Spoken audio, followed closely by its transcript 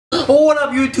What up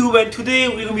YouTube, and today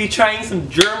we're gonna be trying some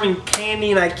German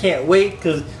candy and I can't wait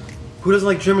because who doesn't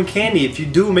like German candy? If you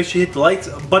do, make sure you hit the like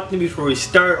button before we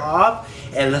start off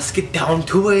and let's get down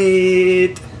to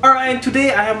it. Alright,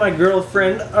 today I have my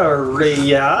girlfriend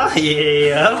Aria.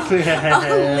 Yeah.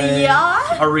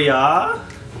 Aria.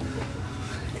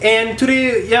 And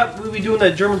today, yeah, we'll be doing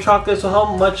that German chocolate. So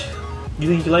how much do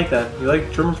you think you like that? You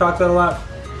like German chocolate a lot?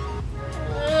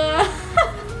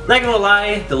 Not gonna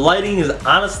lie, the lighting is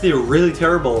honestly really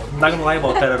terrible. I'm not gonna lie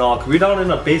about that at all, because we're down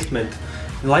in a basement.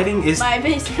 The lighting is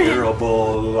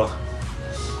terrible.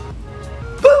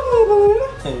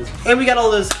 And we got all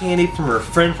this candy from her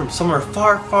friend from somewhere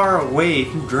far, far away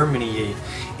from Germany.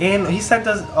 And he sent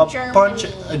us a bunch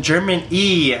of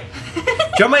Germany.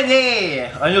 Germany!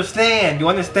 Understand? You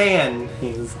understand?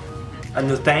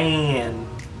 Understand.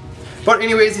 But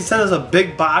anyways, he sent us a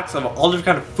big box of all different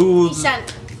kind of foods. He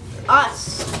sent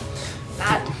us,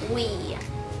 not we.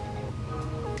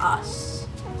 Us.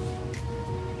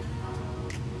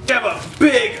 We have a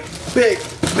big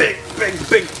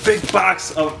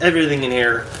box of everything in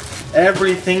here.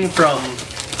 Everything from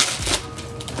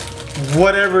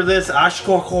whatever this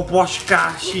ashko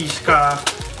boshka shishka,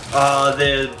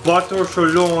 the butter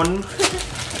cholon,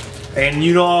 and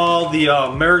you know all the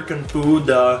American food,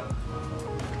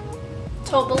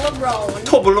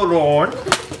 Toblerone.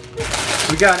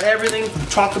 We got everything from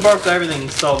chocolate bars to everything.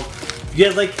 So if you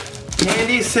guys like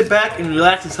candy, sit back and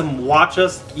relax and watch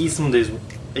us eat some of these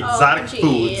exotic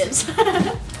foods.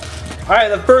 Alright,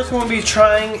 the first one we'll be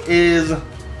trying is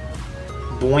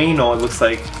Bueno, it looks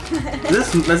like.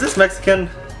 Is this Mexican?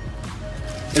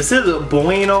 It says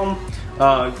Bueno,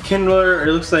 Kindler.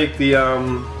 It looks like the, I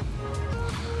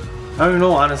don't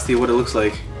know honestly what it looks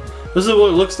like. This is what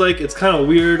it looks like. It's kind of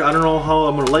weird. I don't know how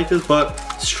I'm gonna like this, but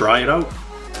let's try it out.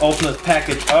 Open this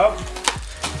package up.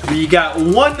 We got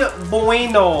one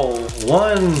Bueno.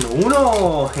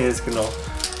 Uno. And it's gonna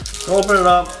open it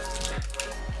up.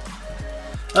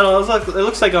 I don't know, it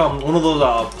looks like one of those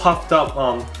puffed up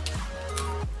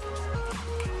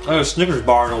like a Snickers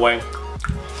bar in a way.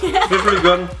 It's pretty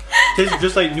good. Tastes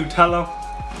just like Nutella.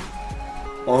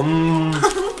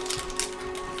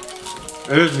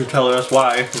 It is Nutella, that's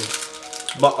why.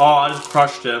 But oh, I just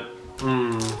crushed it.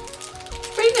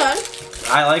 Pretty good.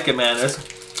 I like it, man. It's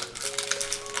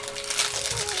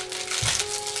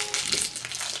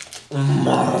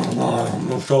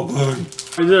so good.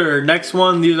 These are next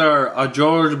one. These are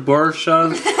George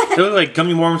Borshas. They look like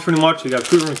gummy worms pretty much. We got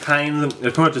two different kinds.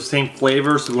 They're pretty much the same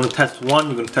flavor. So we're gonna test one.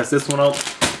 We're gonna test this one out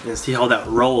and see how that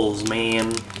rolls,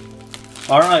 man.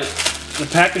 All right, the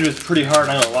package is pretty hard.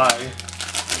 I'm not gonna lie.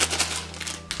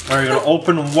 All right, you're gonna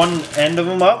open one end of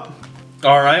them up.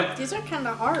 All right. These are kind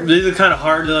of hard. These are kind of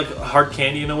hard. They're like hard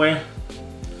candy in a way.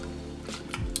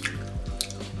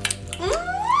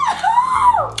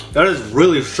 That is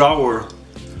really sour.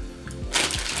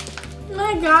 Oh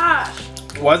my gosh.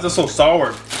 Why is it so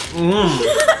sour?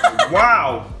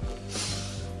 Wow.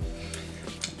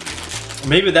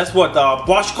 Maybe that's what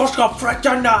Boshkoshka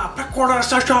Fretjana Pekora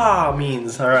Sasha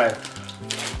means. Alright.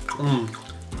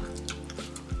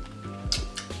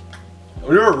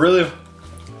 We were really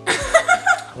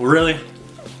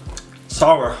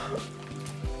sour.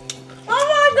 Oh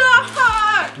my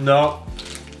god. No.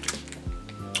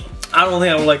 I don't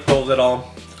think I would like those at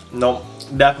all. Nope,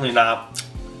 definitely not.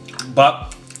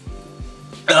 But,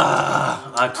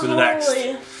 on to the next.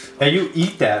 Hey, you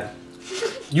eat that.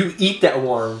 You eat that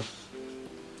worm.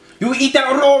 You eat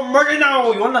that worm right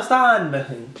now, you understand?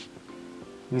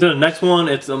 The next one,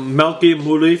 it's a Milky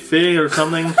Mulife or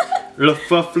something. Le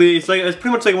Fuffly. It's pretty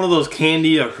much like one of those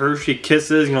candy or Hershey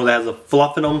Kisses, you know, that has a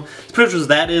fluff in them. It's pretty much as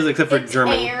that is, except for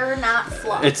German. It's air, not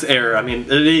fluff. It's air. I mean,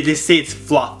 they say it's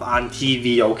fluff on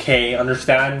TV, okay?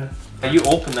 Understand? And you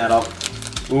open that up.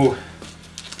 Ooh.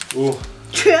 Ooh.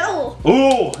 Chill.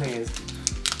 Ooh.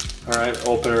 Alright,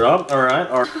 open it up. Alright,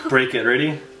 or break it.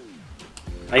 Ready?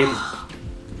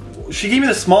 She gave me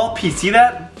the small piece. See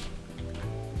that?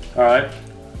 Alright.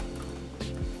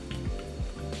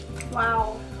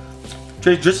 Wow.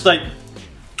 Just like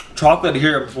chocolate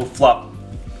here with fluff.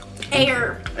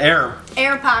 Air. Air.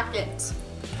 Air pockets.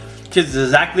 It's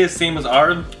exactly the same as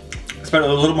ours. It's a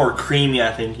little more creamy,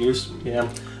 I think. Yeah, a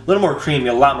little more creamy,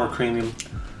 a lot more creamy.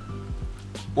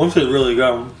 This is really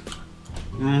good.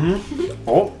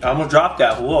 Oh, I almost dropped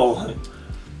that. Whoa.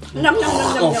 Nom nom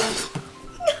nom nom nom.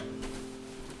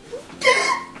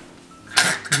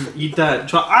 Eat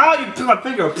that. Ah, you took my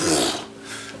finger.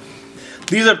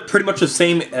 These are pretty much the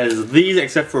same as these,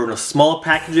 except for the small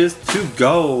packages to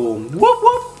go. Whoop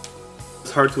whoop.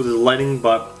 It's hard with the lighting,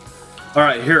 but all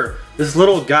right, here. This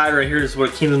little guy right here is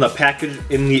what came in the package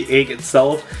in the egg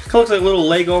itself. Kind of looks like a little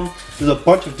Lego. There's a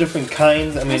bunch of different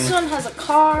kinds. I mean, this one has a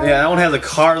car. Yeah, that one has a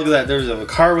car. Look at that. There's a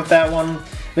car with that one.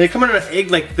 They come in an egg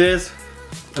like this.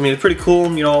 I mean, it's pretty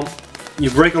cool. You know,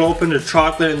 you break it open, there's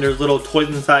chocolate, and there's little toys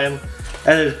inside.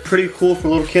 And it's pretty cool for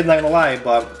little kids, not gonna lie.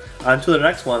 But on to the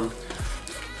next one.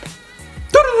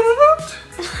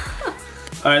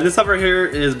 Alright, this stuff right here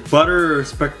is Butter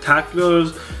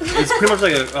Spectaculars. It's pretty much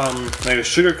like a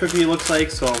sugar cookie, it looks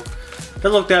like, so it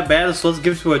doesn't look that bad, so let's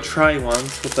give it a try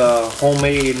once with the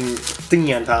homemade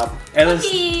thingy on top. And this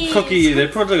cookie, they're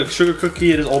pretty much like a sugar cookie,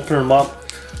 you just open them up.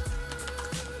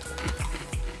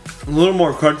 A little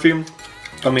more crunchy.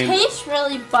 I mean, it tastes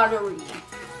really buttery.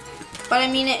 But I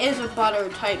mean, it is a butter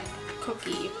type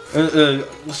cookie.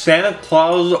 Santa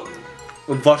Claus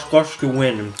was going to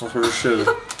win. That's what it says.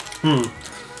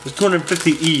 It's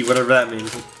 250E, whatever that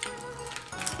means.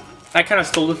 I kind of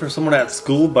stole it from someone at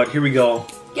school, but here we go.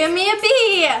 Give me a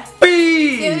B!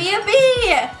 B! Give me a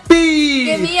B! B!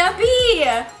 Give me a B!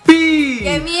 B!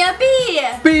 Give me a B!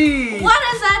 B! What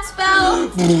does that spell?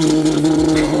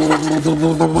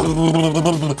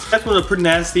 That's one of pretty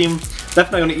nasty.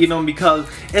 Definitely gonna eat them because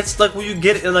it's like when you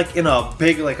get it in a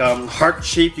big heart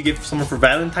shape you get someone for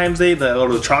Valentine's Day, the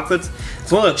little chocolates.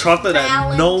 It's one of the chocolate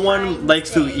that no one likes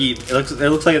to eat. It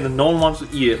looks like no one wants to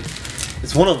eat it.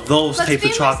 It's one of those types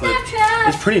of chocolate.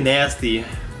 It's pretty nasty.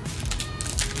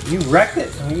 You wrecked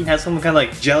it. I mean, it has some kind of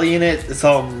like jelly in it. It's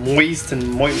all moist and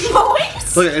moist.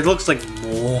 Moist? Look, it looks like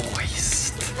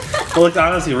moist. It looks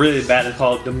honestly really bad. It's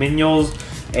called Dominios,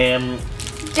 and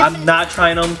I'm not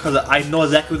trying them because I know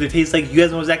exactly what they taste like. You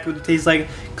guys know exactly what they taste like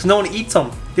because no one eats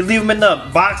them. They leave them in the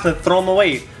box and throw them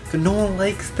away because no one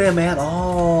likes them at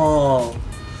all.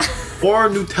 Or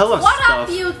Nutella What stuff. up,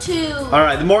 you two? All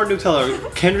right, the more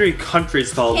Nutella. Kinder Country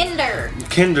is called. Kinder.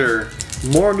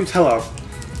 More Nutella.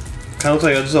 Kind of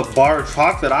looks like just a bar of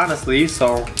chocolate, honestly.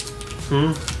 So,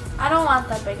 I don't want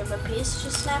that big of a piece.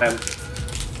 Just snap it.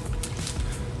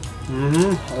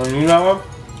 And you know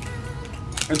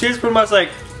what? It tastes pretty much like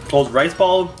those rice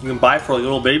balls you can buy for a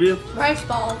little baby. Rice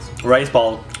balls. Rice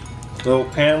balls. Little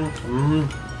pan.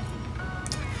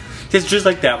 Tastes just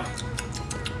like that.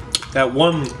 That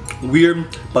one weird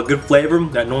but good flavor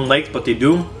that no one likes, but they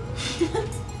do.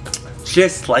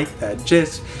 Just like that.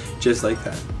 Just like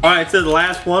that. Alright, so the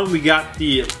last one, we got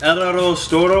the Helado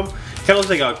Storo. Kind of looks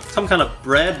like some kind of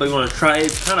bread, but you want to try it.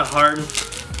 It's kind of hard.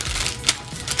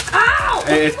 Ow!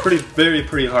 It's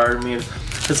pretty hard. I mean,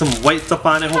 there's some white stuff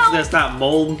on it. Hopefully that's not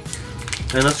mold.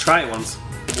 And let's try it once.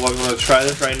 We're going to try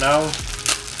this right now.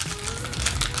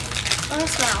 Let it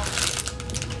smell.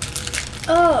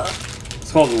 Ugh. It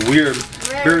smells weird.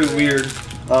 Very weird.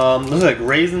 Looks like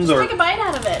raisins or... Take a bite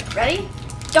out of it. Ready?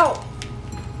 Go!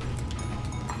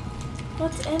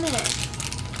 What's in it?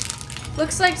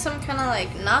 Looks like some kind of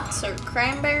like nuts or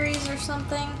cranberries or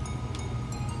something.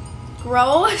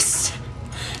 Gross.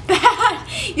 Bad.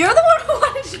 You're the one who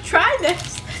wanted to try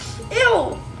this.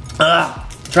 Ew.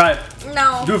 Try it.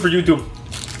 No. Do it for YouTube.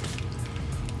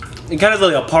 It kind of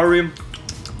like a powdery,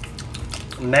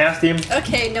 nasty.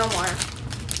 Okay, no more.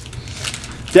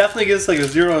 Definitely gets like a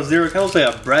 0-0. Kind of looks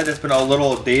like a bread that's been a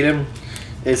little dated.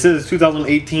 It says it's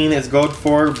 2018. It's good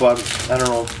for, but I don't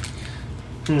know.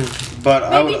 But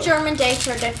maybe German dates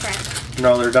are different.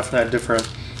 No, they're definitely not different.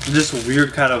 Just a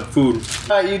weird kind of food.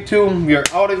 Alright, YouTube, we are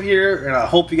out of here, and I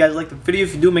hope you guys liked the video.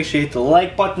 If you do, make sure you hit the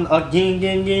like button again.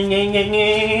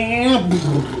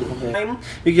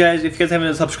 If you guys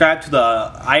haven't subscribed to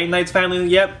the IonKnights family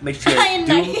yet, make sure you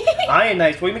do.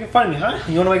 IonKnights, what are you making fun of me, huh?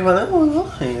 You want to make fun of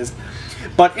me?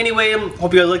 But anyway,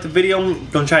 hope you guys liked the video.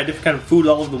 Gonna try a different kind of food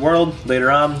all over the world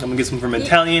later on. I'm gonna get some from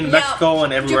Italian, Mexico,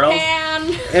 and everywhere else.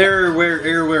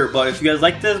 Everywhere. But if you guys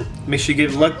liked it, make sure you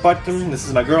give a like button. This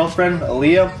is my girlfriend,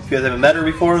 Aaliyah. If you guys haven't met her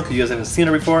before, because you guys haven't seen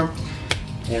her before.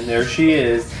 And there she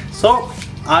is. So,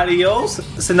 adios,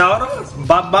 senora.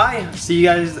 Bye-bye. See you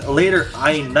guys later,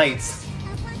 IonKnights.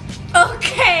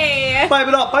 Okay. Pipe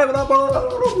it up.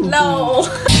 No.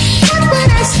 I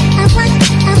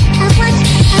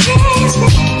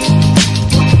want